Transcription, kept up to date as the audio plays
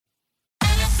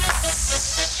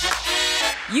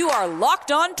You are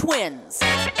Locked On Twins,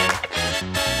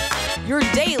 your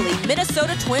daily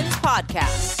Minnesota Twins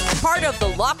podcast. Part of the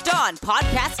Locked On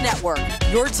Podcast Network,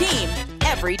 your team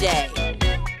every day.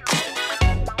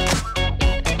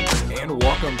 And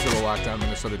welcome to the Locked On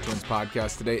Minnesota Twins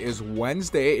podcast. Today is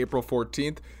Wednesday, April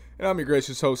 14th, and I'm your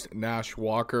gracious host, Nash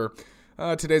Walker.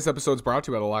 Today's episode is brought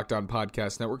to you by the Locked On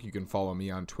Podcast Network. You can follow me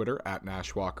on Twitter at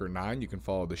NashWalker9. You can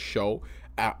follow the show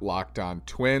at Locked On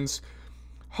Twins.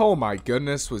 Oh my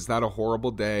goodness, was that a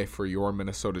horrible day for your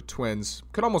Minnesota Twins.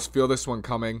 Could almost feel this one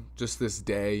coming, just this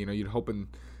day. You know, you'd hoping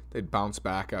they'd bounce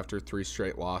back after 3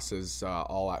 straight losses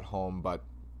all at home. But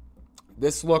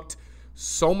this looked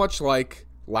so much like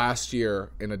last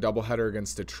year in a doubleheader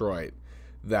against Detroit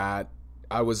that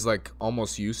I was like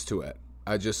almost used to it.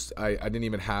 I didn't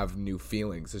even have new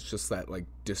feelings. It's just that like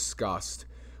disgust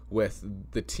with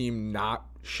the team not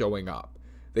showing up.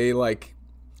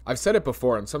 I've said it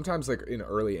before, and sometimes like in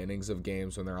early innings of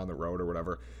games when they're on the road or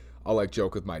whatever, I'll like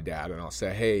joke with my dad and I'll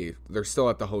say, hey, they're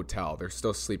still at the hotel. They're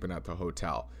still sleeping at the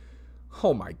hotel.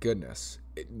 Oh my goodness.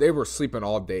 They were sleeping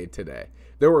all day today.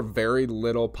 There were very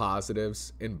little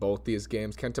positives in both these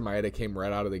games. Kenta Maeda came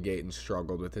right out of the gate and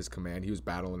struggled with his command. He was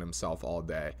battling himself all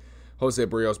day. Jose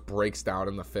Barrios breaks down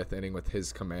in the 5th inning with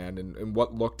his command, and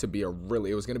what looked to be it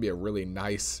was going to be a really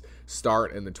nice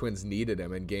start, and the Twins needed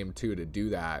him in Game 2 to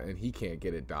do that, and he can't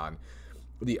get it done.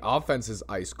 The offense is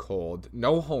ice cold.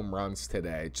 No home runs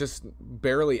today. Just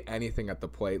barely anything at the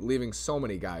plate, leaving so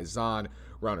many guys on,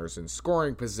 runners in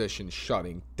scoring position,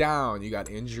 shutting down. You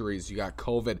got injuries, you got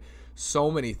COVID,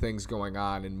 so many things going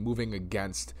on and moving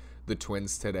against the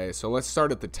Twins today. So let's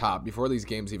start at the top. Before these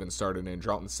games even started,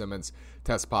 Andrelton Simmons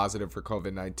tests positive for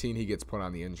COVID-19. He gets put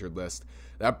on the injured list.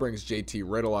 That brings JT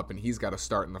Riddle up, and he's got to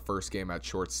start in the first game at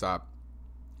shortstop.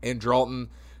 Andrelton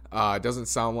doesn't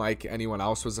sound like anyone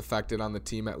else was affected on the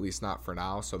team, at least not for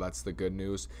now, so that's the good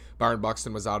news. Byron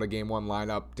Buxton was out of Game 1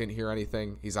 lineup. Didn't hear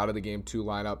anything. He's out of the Game 2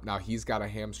 lineup. Now he's got a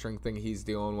hamstring thing he's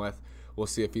dealing with. We'll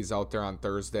see if he's out there on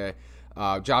Thursday.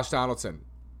 Josh Donaldson,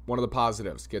 one of the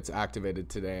positives, gets activated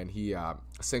today, and he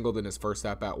singled in his first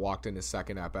at-bat, walked in his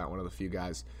second at-bat, one of the few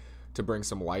guys to bring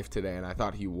some life today, and I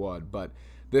thought he would. But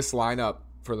this lineup,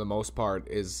 for the most part,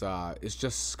 is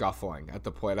just scuffling at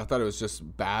the plate. I thought it was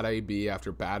just bad AB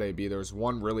after bad AB. There was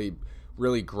one really,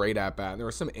 really great at-bat, and there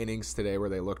were some innings today where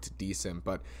they looked decent,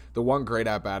 but the one great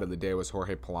at-bat of the day was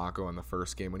Jorge Polanco in the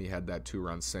first game when he had that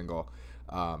 2-run single.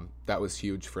 That was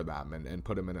huge for them and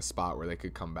put them in a spot where they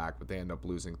could come back, but they end up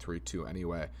losing 3-2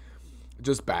 anyway.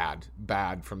 Just bad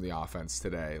from the offense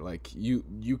today. Like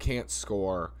you can't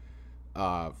score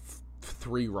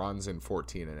 3 runs in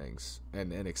 14 innings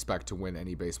and expect to win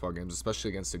any baseball games, especially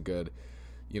against a good,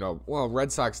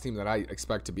 Red Sox team that I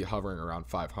expect to be hovering around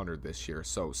 500 this year.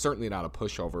 So certainly not a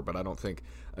pushover, but I don't think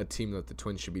a team that the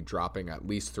Twins should be dropping at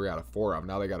least 3 out of 4 of.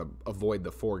 Now they got to avoid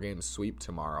the 4-game sweep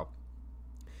tomorrow.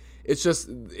 It's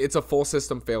a full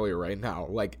system failure right now.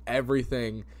 Like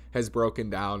everything has broken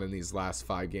down in these last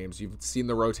 5 games. You've seen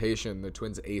the rotation. The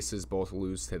Twins aces both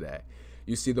lose today.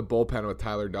 You see the bullpen with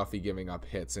Tyler Duffy giving up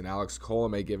hits and Alex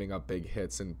Colomé giving up big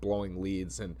hits and blowing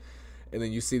leads. And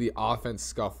then you see the offense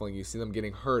scuffling. You see them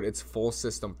getting hurt. It's full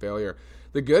system failure.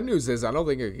 The good news is I don't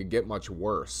think it could get much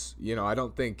worse. I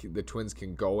don't think the Twins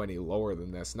can go any lower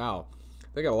than this. Now,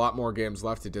 they got a lot more games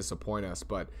left to disappoint us,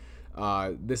 but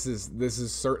this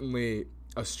is certainly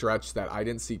a stretch that I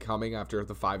didn't see coming after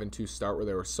the 5-2 start where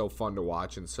they were so fun to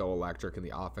watch and so electric, and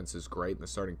the offense is great and the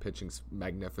starting pitching's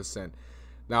magnificent.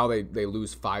 Now they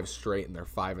lose 5 straight and they're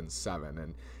 5-7,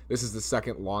 and this is the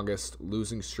second longest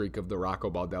losing streak of the Rocco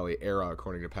Baldelli era,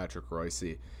 according to Patrick Royce.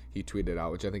 He tweeted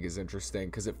out, which I think is interesting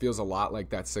because it feels a lot like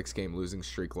that 6-game losing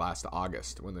streak last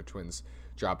August when the Twins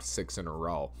dropped 6 in a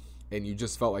row. And you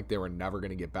just felt like they were never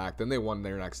going to get back. Then they won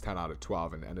their next 10 out of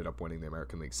 12 and ended up winning the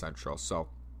American League Central. So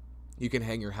you can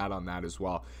hang your hat on that as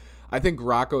well. I think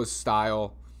Rocco's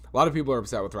style, a lot of people are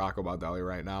upset with Rocco Baldelli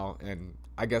right now, and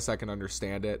I guess I can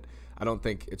understand it. I don't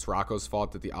think it's Rocco's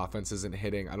fault that the offense isn't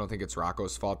hitting. I don't think it's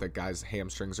Rocco's fault that guys'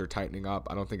 hamstrings are tightening up.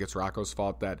 I don't think it's Rocco's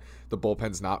fault that the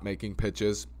bullpen's not making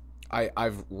pitches.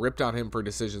 I've ripped on him for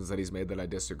decisions that he's made that I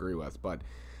disagree with, but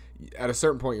at a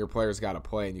certain point, your players got to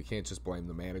play, and you can't just blame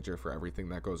the manager for everything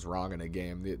that goes wrong in a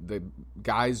game. The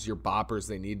guys, your boppers,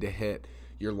 they need to hit.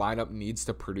 Your lineup needs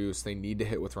to produce. They need to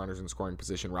hit with runners in scoring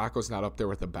position. Rocco's not up there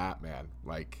with the bat, man.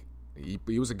 Like,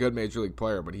 he was a good major league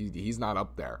player, but he's not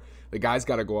up there. The guys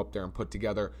got to go up there and put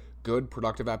together good,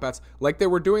 productive at-bats like they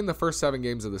were doing the first 7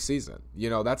 games of the season.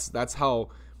 That's how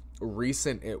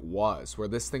recent it was, where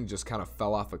this thing just kind of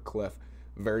fell off a cliff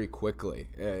very quickly.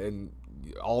 And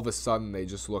all of a sudden they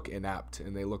just look inept,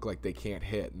 and they look like they can't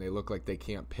hit, and they look like they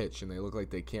can't pitch, and they look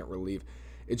like they can't relieve.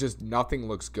 It just, nothing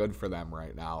looks good for them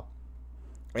right now.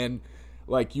 And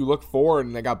like, you look forward,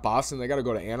 and they got Boston. They got to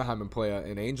go to Anaheim and play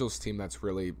an Angels team that's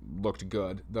really looked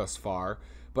good thus far.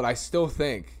 But I still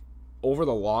think, over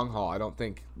the long haul, I don't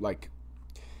think, like,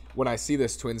 when I see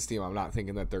this Twins team, I'm not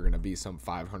thinking that they're going to be some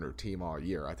 500 team all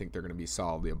year. I think they're going to be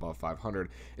solidly above 500.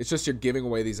 It's just you're giving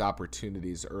away these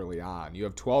opportunities early on. You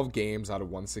have 12 games out of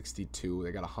 162.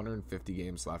 They got 150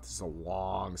 games left. It's a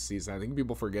long season. I think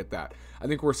people forget that. I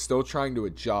think we're still trying to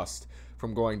adjust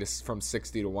from going from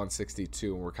 60 to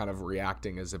 162, and we're kind of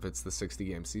reacting as if it's the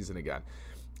 60-game season again.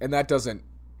 And that doesn't,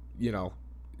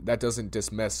 that doesn't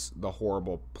dismiss the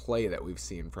horrible play that we've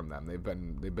seen from them.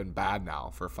 They've been bad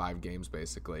now for 5 games,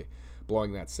 basically.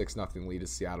 Blowing that 6-0 lead to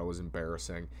Seattle was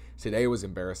embarrassing. Today was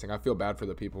embarrassing. I feel bad for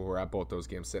the people who were at both those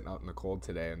games sitting out in the cold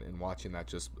today and watching that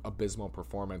just abysmal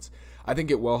performance. I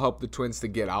think it will help the Twins to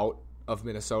get out of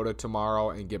Minnesota tomorrow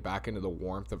and get back into the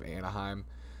warmth of Anaheim.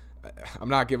 I'm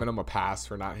not giving them a pass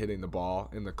for not hitting the ball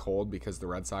in the cold, because the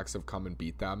Red Sox have come and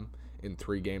beat them in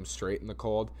 3 games straight in the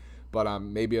cold. But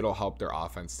maybe it'll help their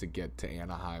offense to get to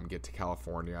Anaheim, get to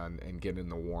California, and get in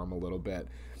the warm a little bit.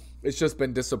 It's just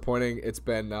been disappointing. It's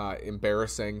been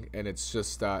embarrassing, and it's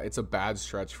just it's a bad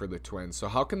stretch for the Twins. So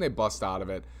how can they bust out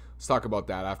of it? Let's talk about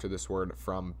that after this word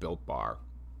from Built Bar.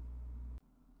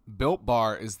 Built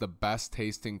Bar is the best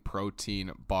tasting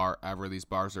protein bar ever. These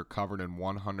bars are covered in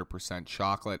 100%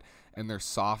 chocolate, and they're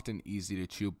soft and easy to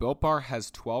chew. Built Bar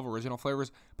has 12 original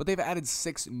flavors, but they've added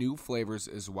 6 new flavors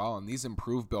as well, and these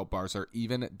improved Built Bars are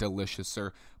even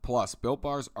deliciouser. Plus, Built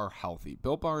Bars are healthy.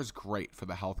 Built Bar is great for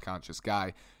the health-conscious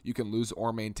guy. You can lose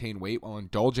or maintain weight while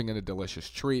indulging in a delicious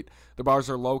treat. The bars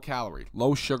are low-calorie,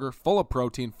 low-sugar, full of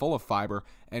protein, full of fiber,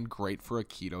 and great for a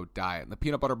keto diet. And the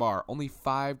peanut butter bar, only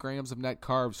 5 grams of net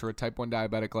carbs for a type 1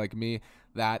 diabetic like me.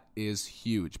 That is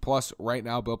huge. Plus, right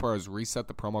now, Built Bar has reset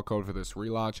the promo code for this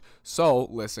relaunch, so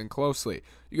listen closely.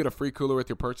 You get a free cooler with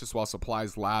your purchase while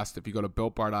supplies last if you go to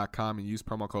BuiltBar.com and use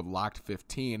promo code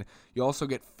LOCKED15. You also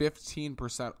get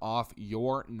 15% off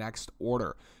your next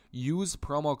order. Use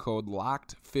promo code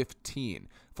LOCKED15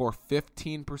 for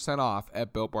 15% off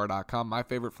at BuiltBar.com. My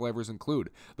favorite flavors include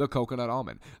the coconut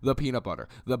almond, the peanut butter,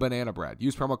 the banana bread.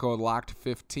 Use promo code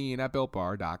LOCKED15 at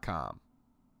BuiltBar.com.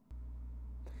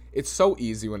 It's so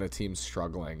easy when a team's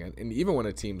struggling, and even when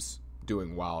a team's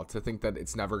doing well, to think that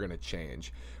it's never going to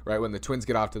change, right? When the Twins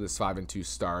get off to this 5-2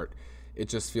 start, it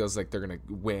just feels like they're going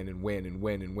to win and win and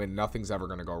win and win. Nothing's ever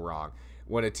going to go wrong.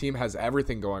 When a team has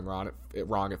everything going wrong,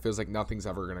 it feels like nothing's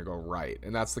ever going to go right.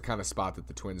 And that's the kind of spot that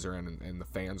the Twins are in and the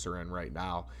fans are in right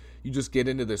now. You just get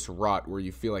into this rut where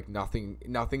you feel like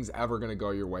nothing's ever going to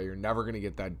go your way. You're never going to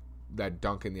get that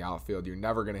dunk in the outfield. You're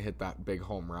never going to hit that big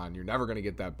home run. You're never going to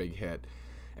get that big hit.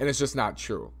 And it's just not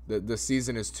true. The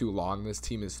season is too long. This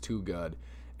team is too good.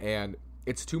 And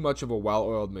it's too much of a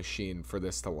well-oiled machine for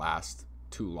this to last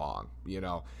too long.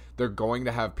 They're going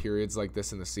to have periods like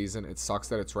this in the season. It sucks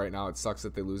that it's right now. It sucks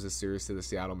that they lose a series to the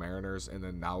Seattle Mariners and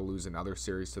then now lose another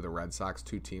series to the Red Sox,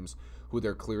 2 teams who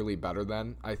they're clearly better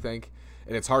than, I think.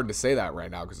 And it's hard to say that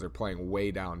right now because they're playing way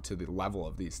down to the level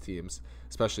of these teams,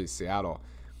 especially Seattle.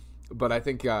 But I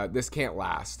think this can't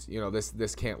last.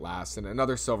 This can't last. And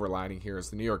another silver lining here is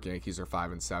the New York Yankees are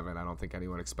 5-7. I don't think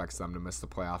anyone expects them to miss the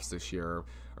playoffs this year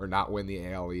or not win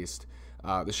the AL East.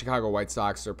 The Chicago White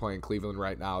Sox are playing Cleveland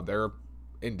right now. They're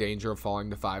in danger of falling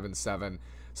to 5-7.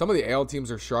 Some of the AL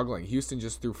teams are struggling. Houston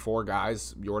just threw 4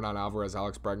 guys, Yordan Alvarez,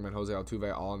 Alex Bregman, Jose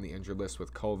Altuve, all on the injured list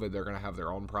with COVID. They're going to have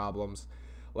their own problems.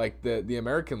 Like the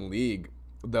American League,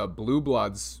 the blue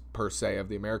bloods, per se, of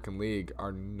the American League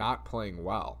are not playing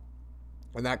well.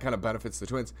 And that kind of benefits the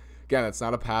Twins. Again, it's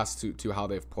not a pass to how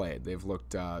they've played. They've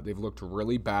looked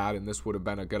really bad, and this would have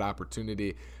been a good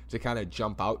opportunity to kind of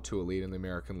jump out to a lead in the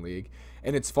American League.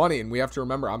 And it's funny, and we have to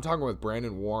remember, I'm talking with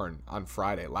Brandon Warren on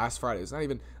Friday. Last Friday.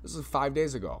 This is 5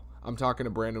 days ago. I'm talking to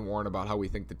Brandon Warren about how we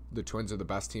think the Twins are the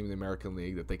best team in the American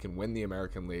League, that they can win the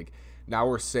American League. Now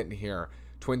we're sitting here.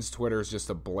 Twins Twitter is just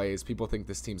ablaze. People think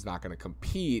this team's not going to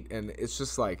compete, and it's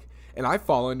just like, and I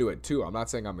fall into it too. I'm not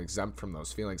saying I'm exempt from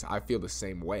those feelings. I feel the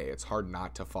same way. It's hard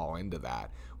not to fall into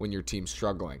that when your team's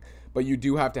struggling. But you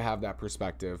do have to have that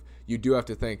perspective. You do have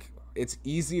to think it's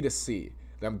easy to see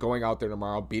them going out there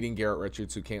tomorrow, beating Garrett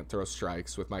Richards, who can't throw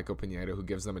strikes, with Michael Pineda, who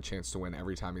gives them a chance to win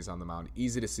every time he's on the mound.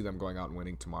 Easy to see them going out and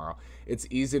winning tomorrow. It's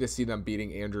easy to see them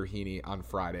beating Andrew Heaney on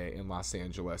Friday in Los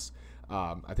Angeles.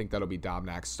 I think that'll be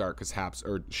Domnak's start because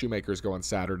Shoemaker's going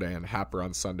Saturday and Happer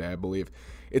on Sunday, I believe.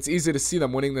 It's easy to see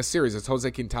them winning this series. It's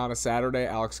Jose Quintana Saturday,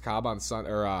 Alex Cobb on Sunday,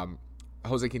 or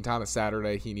Jose Quintana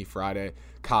Saturday, Heaney Friday,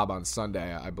 Cobb on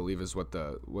Sunday, I believe is what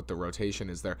the rotation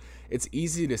is there. It's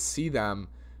easy to see them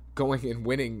going and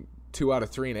winning 2 out of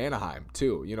 3 in Anaheim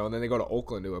too, and then they go to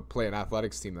Oakland to play an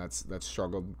Athletics team that's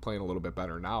struggled, playing a little bit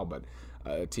better now, but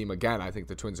a team, again, I think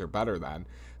the Twins are better than.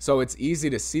 So it's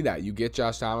easy to see that. You get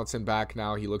Josh Donaldson back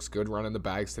now. He looks good running the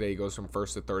bags today. He goes from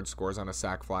first to third, scores on a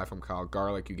sac fly from Kyle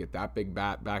Garlick. You get that big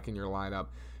bat back in your lineup.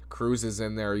 Cruz is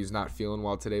in there. He's not feeling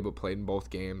well today, but played in both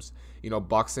games.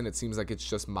 Buxton, it seems like it's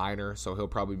just minor, so he'll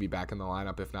probably be back in the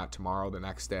lineup, if not tomorrow, the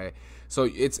next day. So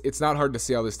it's not hard to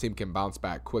see how this team can bounce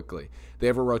back quickly. They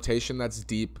have a rotation that's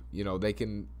deep. They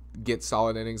can get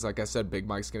solid innings. Like I said, Big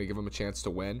Mike's going to give them a chance to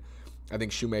win. I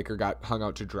think Shoemaker got hung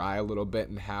out to dry a little bit,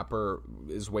 and Happer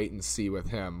is wait and see with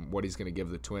him what he's going to give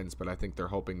the Twins, but I think they're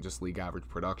hoping just league average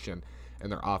production and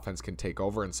their offense can take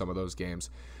over in some of those games.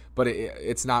 But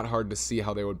it's not hard to see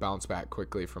how they would bounce back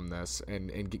quickly from this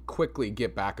and quickly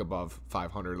get back above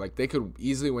 500. Like, they could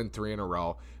easily win 3 in a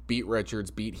row, beat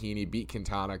Richards, beat Heaney, beat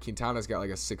Quintana. Quintana's got like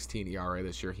a 16 ERA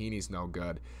this year. Heaney's no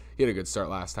good. He had a good start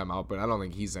last time out, but I don't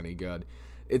think he's any good.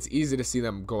 It's easy to see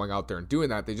them going out there and doing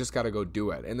that. They just got to go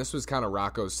do it. And this was kind of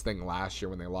Rocco's thing last year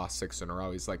when they lost 6 in a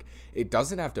row. He's like, it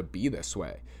doesn't have to be this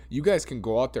way. You guys can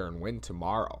go out there and win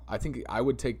tomorrow. I think I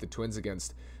would take the Twins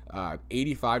against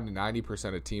 85 to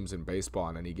 90% of teams in baseball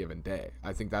on any given day.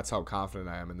 I think that's how confident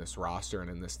I am in this roster and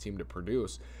in this team to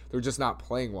produce. They're just not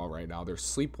playing well right now. They're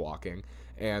sleepwalking,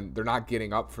 and they're not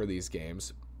getting up for these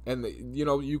games. And,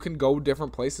 you can go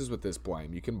different places with this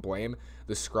blame. You can blame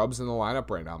the scrubs in the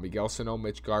lineup right now. Miguel Sano,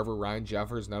 Mitch Garver, Ryan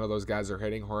Jeffers, none of those guys are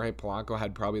hitting. Jorge Polanco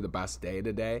had probably the best day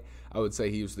today. I would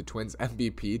say he was the Twins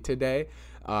MVP today.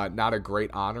 Not a great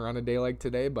honor on a day like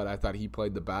today, but I thought he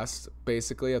played the best,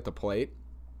 basically, at the plate.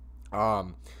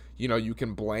 You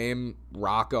can blame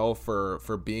Rocco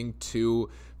for being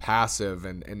too passive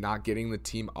and not getting the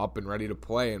team up and ready to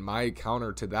play. And my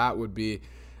counter to that would be,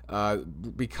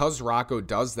 because Rocco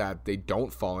does that, they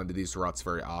don't fall into these ruts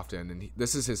very often. And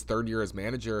this is his 3rd year as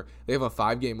manager. They have a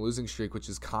 5-game losing streak, which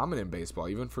is common in baseball,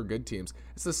 even for good teams.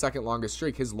 It's the 2nd longest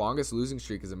streak. His longest losing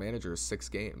streak as a manager is 6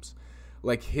 games.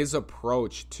 Like, his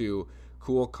approach to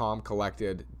cool, calm,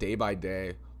 collected, day by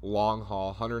day, long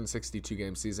haul,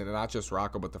 162-game season, and not just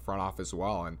Rocco, but the front office as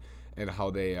well, and how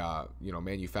they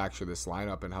manufacture this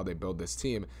lineup and how they build this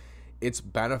team. It's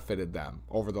benefited them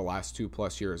over the last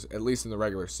 2+ years, at least in the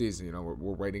regular season.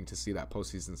 We're waiting to see that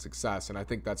postseason success, and I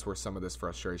think that's where some of this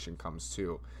frustration comes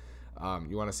too.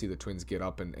 You want to see the Twins get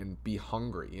up and be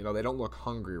hungry. They don't look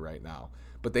hungry right now,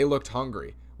 but they looked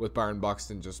hungry with Byron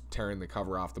Buxton just tearing the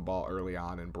cover off the ball early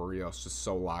on, and Barrios just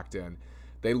so locked in.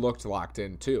 They looked locked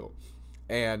in too.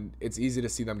 And it's easy to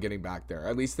see them getting back there.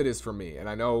 At least it is for me. And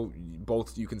I know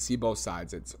you can see both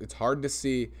sides. It's hard to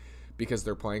see because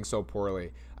they're playing so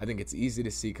poorly. I think it's easy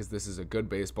to see because this is a good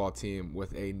baseball team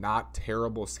with a not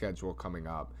terrible schedule coming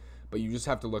up. But you just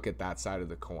have to look at that side of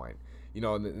the coin.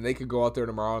 And they could go out there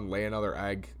tomorrow and lay another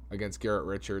egg against Garrett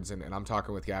Richards. And I'm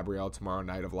talking with Gabrielle tomorrow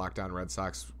night of Locked On Red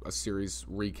Sox, a series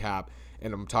recap.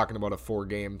 And I'm talking about a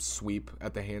 4-game sweep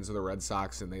at the hands of the Red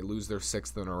Sox, and they lose their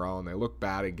 6th in a row, and they look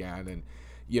bad again. And,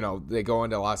 they go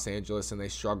into Los Angeles and they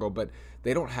struggle, but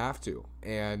they don't have to.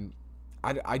 And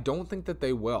I don't think that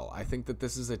they will. I think that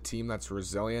this is a team that's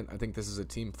resilient. I think this is a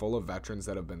team full of veterans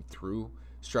that have been through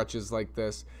stretches like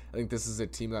this. I think this is a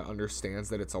team that understands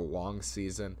that it's a long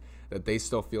season, that they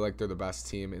still feel like they're the best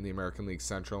team in the American League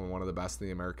Central and one of the best in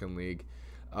the American League.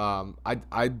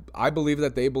 I believe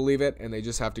that they believe it, and they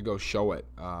just have to go show it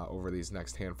over these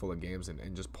next handful of games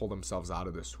and just pull themselves out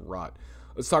of this rut.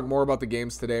 Let's talk more about the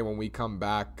games today when we come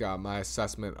back. My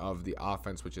assessment of the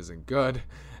offense, which isn't good,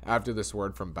 after this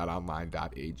word from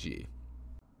betonline.ag.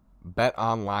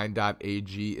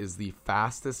 BetOnline.ag is the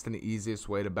fastest and easiest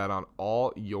way to bet on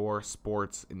all your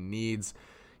sports needs.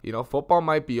 Football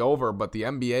might be over, but the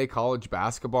NBA, college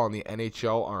basketball, and the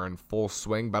NHL are in full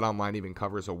swing. BetOnline even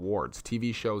covers awards,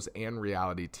 TV shows, and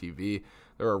reality TV.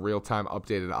 There are real-time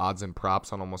updated odds and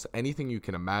props on almost anything you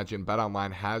can imagine.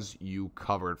 BetOnline has you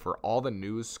covered for all the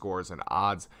news, scores, and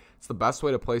odds. It's the best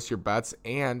way to place your bets,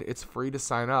 and it's free to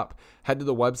sign up. Head to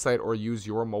the website or use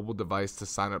your mobile device to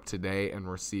sign up today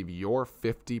and receive your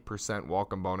 50%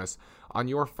 welcome bonus on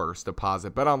your first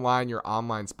deposit. BetOnline, your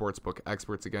online sportsbook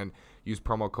experts. Again, use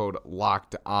promo code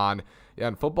LOCKEDON. Yeah,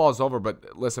 and football is over,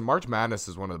 but listen, March Madness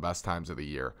is one of the best times of the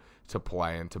year to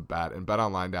play and to bet, and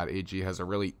BetOnline.ag has a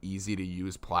really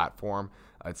easy-to-use platform.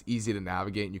 It's easy to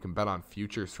navigate, and you can bet on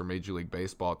futures for Major League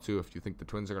Baseball, too. If you think the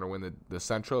Twins are going to win the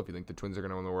Central, if you think the Twins are going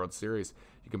to win the World Series,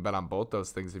 you can bet on both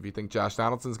those things. If you think Josh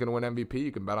Donaldson's going to win MVP,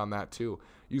 you can bet on that, too.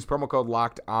 Use promo code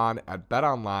LOCKEDON at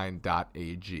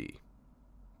BetOnline.ag.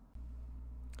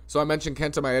 So I mentioned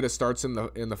Kenta Maeda starts in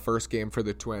the first game for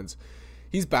the Twins.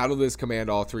 he's battled his command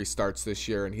all 3 starts this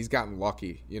year, and he's gotten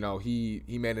lucky. You know, he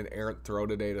made an errant throw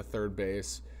today to third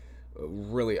base.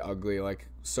 Really ugly, like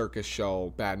circus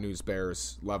show, Bad News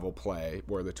Bears level play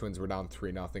where the Twins were down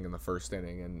 3-0 in the first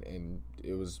inning, and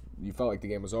it was, you felt like the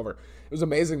game was over. It was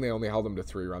amazing they only held them to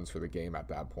 3 runs for the game at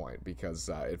that point, because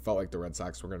it felt like the Red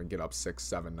Sox were going to get up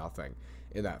 6-7-0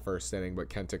 in that first inning, but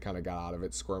Kenta kind of got out of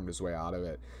it, squirmed his way out of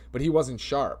it. But he wasn't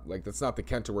sharp. Like, that's not the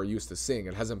Kenta we're used to seeing.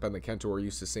 It hasn't been the Kenta we're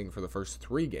used to seeing for the first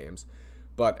 3 games.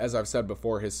 But as I've said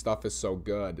before, his stuff is so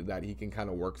good that he can kind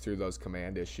of work through those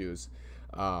command issues.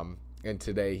 And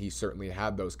today he certainly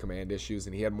had those command issues,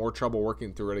 and he had more trouble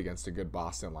working through it against a good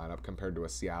Boston lineup compared to a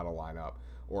Seattle lineup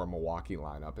or a Milwaukee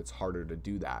lineup. It's harder to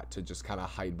do that, to just kind of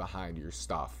hide behind your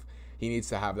stuff. He needs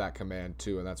to have that command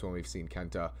too, and that's when we've seen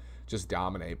Kenta just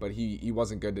dominate. But he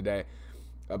wasn't good today.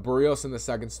 Berríos in the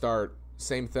second start,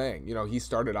 same thing. You know, he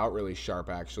started out really sharp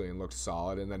actually and looked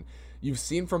solid, and then you've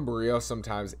seen from Berríos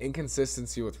sometimes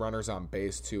inconsistency with runners on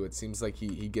base too. It seems like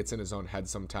he gets in his own head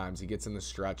sometimes. He gets in the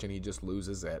stretch and he just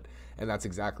loses it, and that's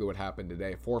exactly what happened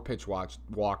today. 4-pitch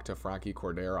walk to Frankie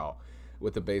Cordero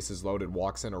with the bases loaded,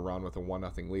 walks in a run with a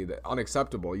 1-0 lead.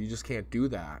 Unacceptable. You just can't do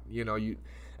that. You know, you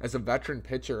as a veteran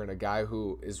pitcher and a guy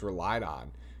who is relied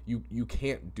on, you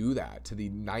can't do that to the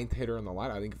 9th hitter in the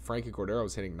lineup. I think Frankie Cordero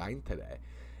was hitting 9th today.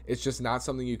 It's just not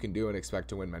something you can do and expect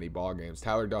to win many ball games.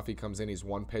 Tyler Duffy comes in. He's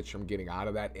 1 pitch from getting out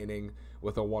of that inning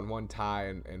with a 1-1 tie,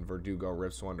 and Verdugo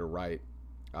rips one to right.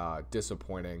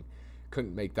 Disappointing.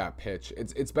 Couldn't make that pitch.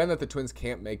 It's been that the Twins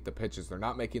can't make the pitches. They're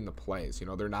not making the plays. You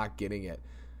know, they're not getting it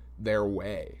their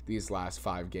way these last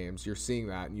 5 games. You're seeing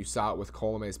that, and you saw it with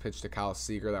Colome's pitch to Kyle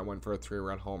Seager that went for a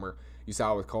 3-run homer. You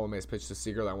saw it with Colome's pitch to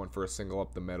Seager that went for a single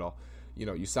up the middle. You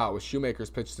know, you saw it with Shoemaker's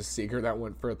pitch to Seager that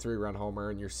went for a 3-run homer,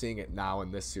 and you're seeing it now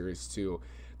in this series too.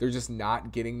 They're just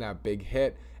not getting that big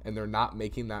hit, and they're not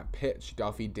making that pitch.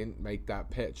 Duffy didn't make that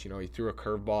pitch. You know, he threw a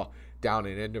curveball down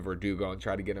and into Verdugo and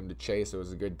tried to get him to chase. It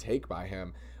was a good take by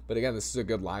him. But again, this is a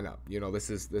good lineup. You know, this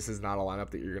is not a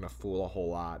lineup that you're going to fool a whole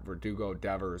lot. Verdugo,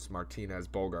 Devers, Martinez,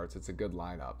 Bogarts. It's a good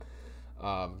lineup.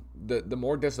 The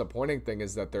more disappointing thing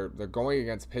is that they're going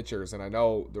against pitchers, and I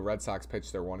know the Red Sox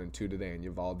pitched their 1-2 today in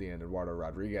Eovaldi and Eduardo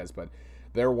Rodriguez, but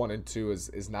their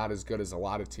 1-2 is not as good as a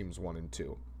lot of teams'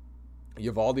 1-2.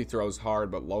 Eovaldi throws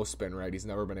hard but low spin rate. He's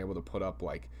never been able to put up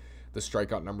like the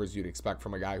strikeout numbers you'd expect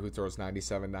from a guy who throws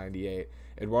 97, 98.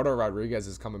 Eduardo Rodriguez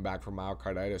is coming back from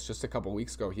myocarditis. Just a couple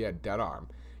weeks ago, he had dead arm.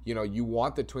 You know, you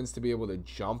want the Twins to be able to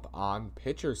jump on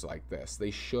pitchers like this.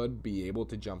 They should be able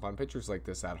to jump on pitchers like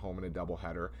this at home in a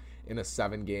doubleheader in a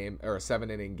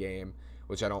 7-inning game,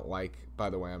 which I don't like. By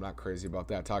the way, I'm not crazy about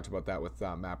that. Talked about that with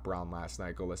Matt Brown last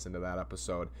night. Go listen to that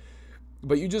episode.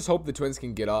 But you just hope the Twins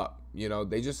can get up. You know,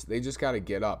 they just got to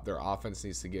get up. Their offense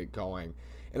needs to get going.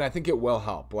 And I think it will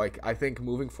help. Like, I think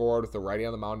moving forward with the righty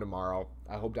on the mound tomorrow,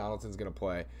 I hope Donaldson's going to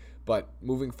play. But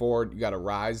moving forward, you got to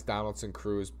Rise, Donaldson,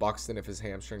 Cruz, Buxton if his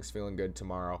hamstring's feeling good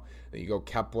tomorrow. Then you go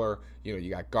Kepler. You know,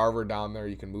 you got Garver down there.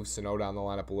 You can move Sano down the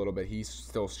lineup a little bit. He's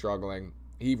still struggling.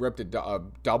 He ripped a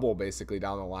double basically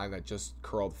down the line that just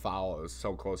curled foul. It was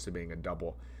so close to being a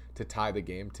double to tie the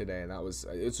game today. And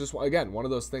it's just, again, one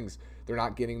of those things. They're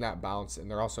not getting that bounce, and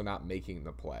they're also not making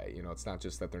the play. You know, it's not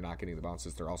just that they're not getting the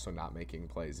bounces, they're also not making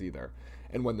plays either.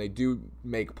 And when they do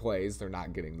make plays, they're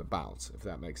not getting the bounce, if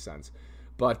that makes sense.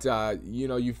 But, you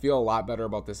know, you feel a lot better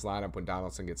about this lineup when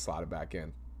Donaldson gets slotted back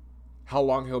in. How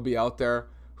long he'll be out there,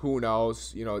 who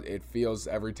knows? You know, it feels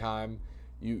every time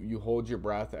you hold your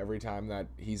breath every time that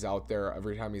he's out there,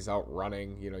 every time he's out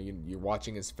running. You know, you're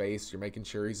watching his face, you're making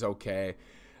sure he's okay.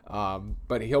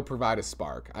 But he'll provide a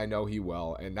spark. I know he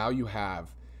will. And now you have,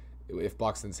 if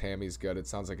Buxton's hammy's good, it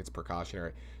sounds like it's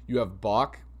precautionary. You have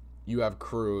Buck, you have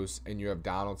Cruz, and you have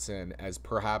Donaldson as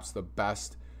perhaps the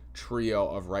best trio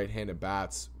of right-handed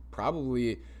bats,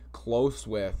 probably close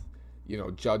with, you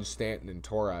know, Judge, Stanton, and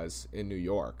Torres in New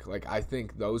York. Like, I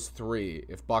think those three,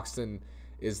 if Buxton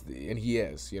is, and he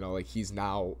is, you know, like he's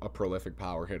now a prolific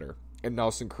power hitter, and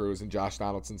Nelson Cruz and Josh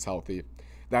Donaldson's healthy,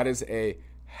 that is a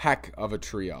heck of a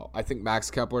trio. I think Max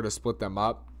Kepler to split them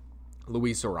up,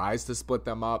 Luis Arraez to split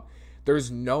them up. There's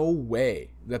no way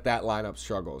that lineup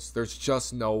struggles. There's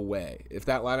just no way. If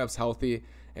that lineup's healthy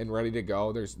and ready to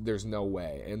go, there's no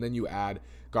way. And then you add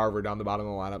Garver down the bottom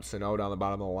of the lineup, Sano down the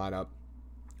bottom of the lineup,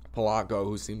 Polanco,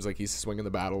 who seems like he's swinging the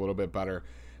bat a little bit better.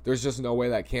 There's just no way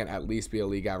that can't at least be a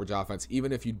league average offense.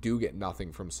 Even if you do get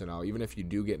nothing from Sano, even if you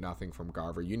do get nothing from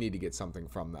Garver, you need to get something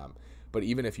from them. But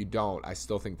even if you don't, I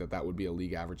still think that would be a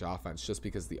league average offense just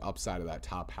because the upside of that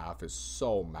top half is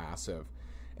so massive.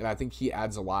 And I think he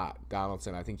adds a lot,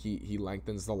 Donaldson. I think he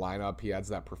lengthens the lineup. He adds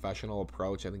that professional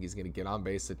approach. I think he's going to get on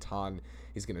base a ton.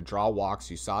 He's going to draw walks.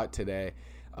 You saw it today.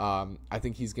 I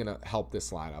think he's going to help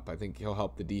this lineup. I think he'll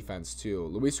help the defense too.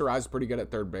 Luis Arraez is pretty good at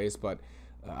third base, but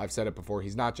I've said it before,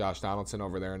 he's not Josh Donaldson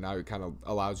over there, and now it kind of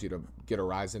allows you to get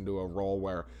Arraez into a role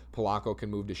where Polanco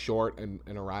can move to short and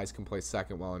Arraez can play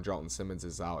second while Andrelton Simmons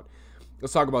is out.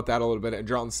 Let's talk about that a little bit.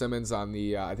 Andrelton Simmons on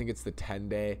the, I think it's the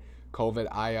 10-day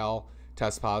COVID IL,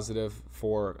 test positive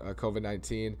for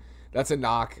COVID-19. That's a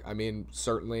knock. I mean,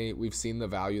 certainly we've seen the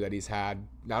value that he's had,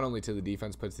 not only to the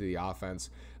defense, but to the offense.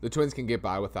 The Twins can get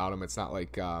by without him. It's not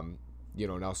like,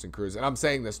 Nelson Cruz. And I'm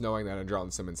saying this knowing that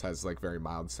Andrelton Simmons has like very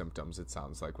mild symptoms, it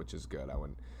sounds like, which is good. I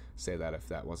wouldn't say that if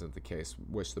that wasn't the case.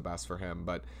 Wish the best for him.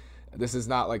 But this is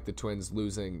not like the Twins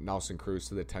losing Nelson Cruz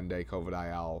to the 10-day COVID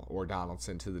IL or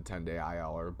Donaldson to the 10-day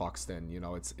IL or Buxton.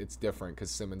 It's different because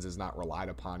Simmons is not relied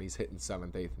upon. He's hitting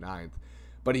 7th, 8th, 9th.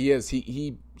 But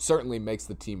he certainly makes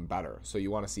the team better. So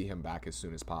you want to see him back as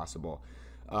soon as possible.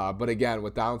 But again,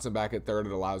 with Donaldson back at third,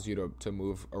 it allows you to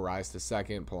move Arraez to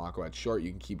second, Polanco at short.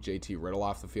 You can keep JT Riddle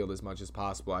off the field as much as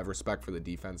possible. I have respect for the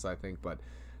defense, I think, but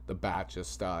the bat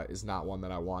just is not one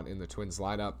that I want in the Twins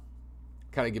lineup.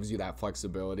 Kind of gives you that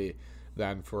flexibility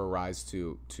then for Arraez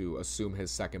to assume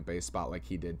his second base spot like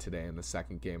he did today in the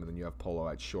second game, and then you have Polo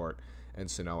at short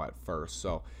and Sano at first.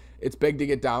 So it's big to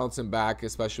get Donaldson back,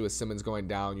 especially with Simmons going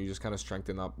down. You just kind of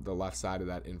strengthen up the left side of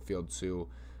that infield too,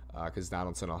 because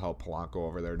Donaldson will help Polanco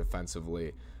over there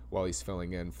defensively while he's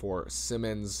filling in for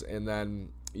Simmons. And then,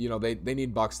 they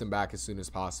need Buxton back as soon as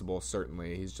possible,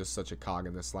 certainly. He's just such a cog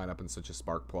in this lineup and such a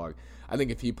spark plug. I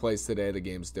think if he plays today, the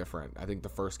game's different. I think the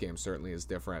first game certainly is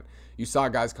different. You saw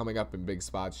guys coming up in big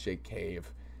spots, Jake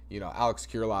Cave, Alex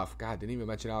Kirilloff. God, didn't even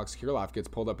mention Alex Kirilloff gets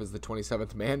pulled up as the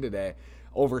 27th man today,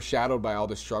 overshadowed by all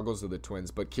the struggles of the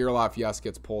Twins. But Kirilloff, yes,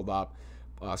 gets pulled up.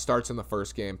 Starts in the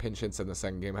first game, pinch hits in the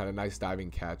second game, had a nice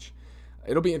diving catch.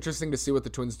 It'll be interesting to see what the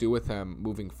Twins do with him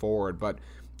moving forward, but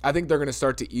I think they're going to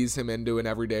start to ease him into an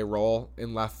everyday role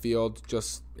in left field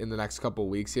just in the next couple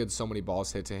of weeks. He had so many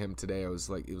balls hit to him today. It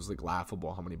was like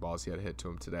laughable how many balls he had hit to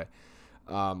him today.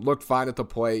 Looked fine at the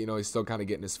plate. He's still kind of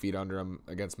getting his feet under him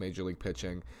against Major League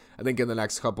pitching. I think in the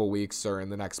next couple of weeks or in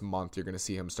the next month, you're going to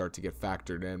see him start to get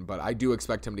factored in, but I do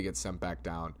expect him to get sent back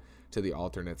down to the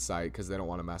alternate site because they don't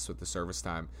want to mess with the service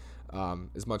time.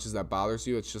 As much as that bothers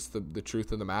you, it's just the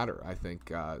truth of the matter. I think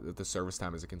that the service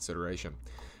time is a consideration.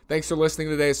 Thanks for listening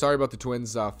today. Sorry about the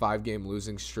Twins' 5-game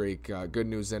losing streak. Good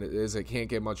news in it is it can't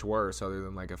get much worse other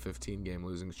than like a 15-game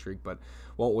losing streak, but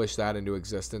won't wish that into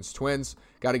existence. Twins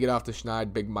got to get off the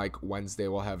schneid. Big Mike Wednesday.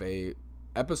 We'll have a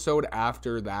episode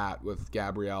after that with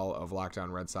Gabrielle of Locked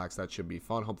On Red Sox. That should be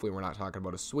fun. Hopefully we're not talking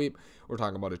about a sweep. We're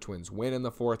talking about a Twins win in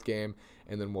the 4th game,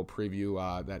 and then we'll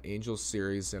preview that Angels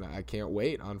series, and I can't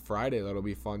wait on Friday. That'll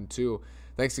be fun too.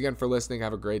 Thanks again for listening.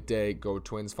 Have a great day. Go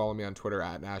Twins. Follow me on Twitter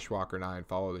at NashWalker9.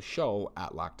 Follow the show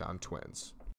at Locked On Twins.